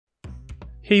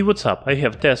Hey, what's up? I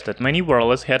have tested many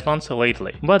wireless headphones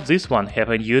lately, but this one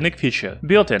have a unique feature –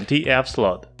 built-in TF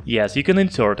slot. Yes, you can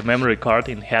insert a memory card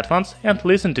in headphones and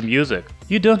listen to music.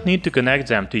 You don't need to connect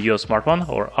them to your smartphone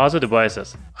or other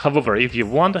devices. However, if you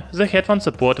want, the headphones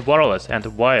support wireless and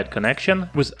wired connection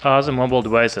with other mobile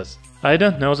devices. I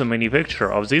don't know the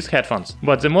manufacturer of these headphones,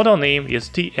 but the model name is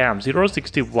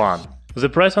TM061. The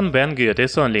price on Banggood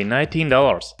is only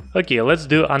 $19. Okay, let's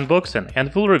do unboxing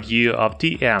and full review of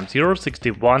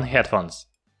TM061 headphones.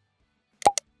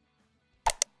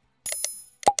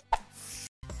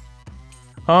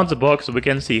 On the box we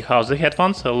can see how the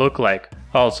headphones look like.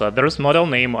 Also, there's model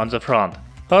name on the front.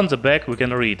 On the back we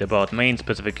can read about main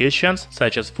specifications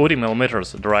such as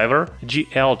 40mm driver,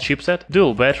 GL chipset,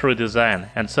 dual battery design,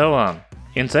 and so on.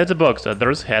 Inside the box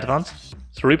there's headphones,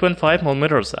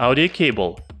 3.5mm audio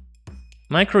cable,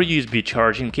 micro USB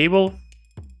charging cable,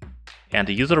 and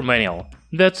a user manual.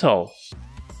 That's all.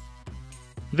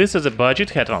 This is a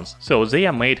budget headphones, so they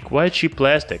are made quite cheap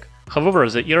plastic. However,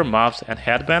 the earmuffs and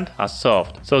headband are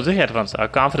soft, so the headphones are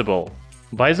comfortable.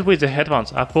 By the way, the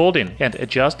headphones are folding and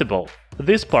adjustable.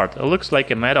 This part looks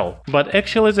like a metal, but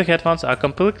actually the headphones are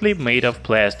completely made of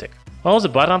plastic. All the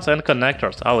buttons and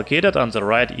connectors are located on the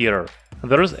right ear.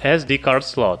 There is SD card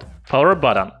slot, power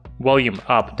button, volume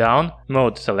up-down,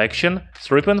 mode selection,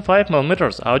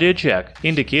 3.5mm audio jack,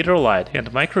 indicator light,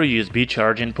 and micro USB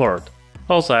charging port.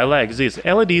 Also, I like this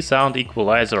LED sound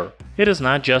equalizer. It is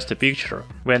not just a picture.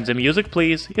 When the music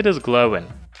plays, it is glowing.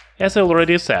 As I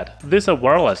already said, these are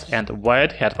wireless and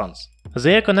wired headphones.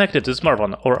 They are connected to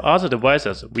smartphone or other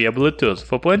devices via Bluetooth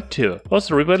 4.2 or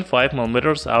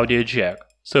 3.5mm audio jack.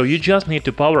 So you just need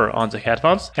to power on the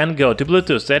headphones and go to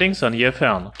Bluetooth settings on your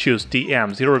phone, choose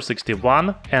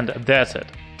TM061 and that's it.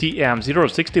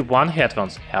 TM061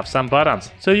 headphones have some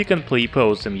buttons, so you can play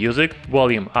pause the music,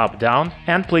 volume up-down,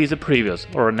 and play the previous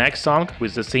or next song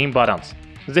with the same buttons.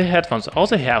 The headphones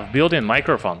also have built-in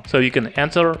microphone, so you can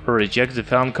answer or reject the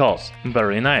phone calls.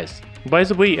 Very nice. By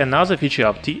the way, another feature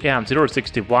of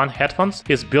TM061 headphones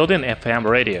is built-in FM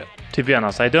radio. To be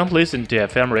honest, I don't listen to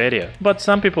FM radio, but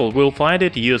some people will find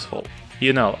it useful.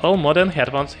 You know, all modern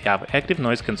headphones have active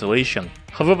noise cancellation.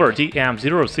 However,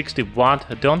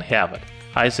 TM061 don't have it.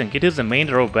 I think it is the main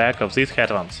drawback of these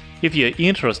headphones. If you're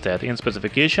interested in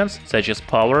specifications such as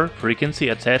power, frequency,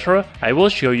 etc., I will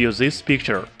show you this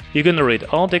picture. You can read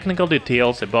all technical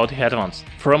details about headphones.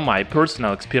 From my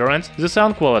personal experience, the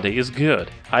sound quality is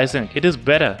good. I think it is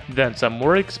better than some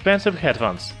more expensive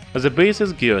headphones. The bass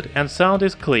is good and sound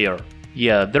is clear.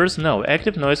 Yeah, there's no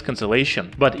active noise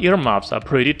cancellation, but earmuffs are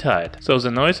pretty tight, so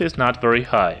the noise is not very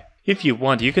high. If you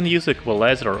want, you can use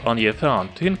equalizer on your phone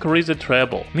to increase the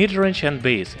treble, mid-range and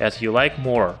bass as you like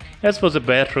more. As for the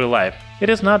battery life, it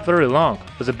is not very long.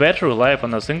 The battery life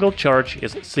on a single charge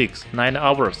is 6-9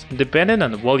 hours, depending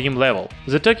on volume level.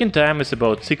 The talking time is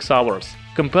about 6 hours.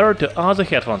 Compared to other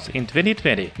headphones in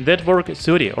 2020 that work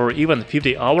 30 or even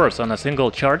 50 hours on a single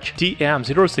charge,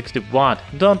 TM061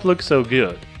 don't look so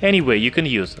good. Anyway, you can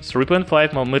use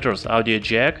 3.5mm audio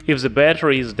jack if the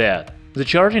battery is dead. The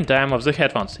charging time of the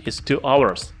headphones is 2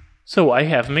 hours. So I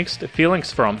have mixed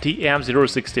feelings from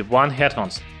TM061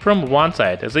 headphones. From one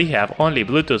side, they have only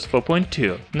Bluetooth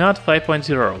 4.2, not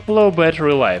 5.0, low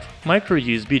battery life, micro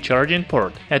USB charging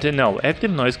port, and no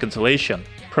active noise cancellation.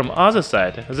 From other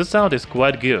side, the sound is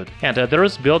quite good, and there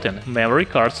is built-in memory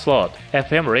card slot,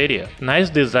 FM radio, nice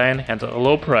design and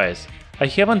low price. I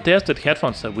haven't tested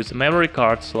headphones with memory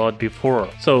card slot before,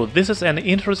 so this is an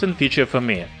interesting feature for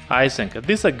me. I think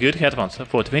these are good headphones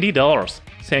for $20.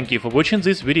 Thank you for watching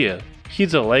this video.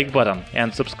 Hit the like button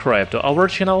and subscribe to our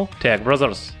channel Tech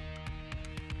Brothers.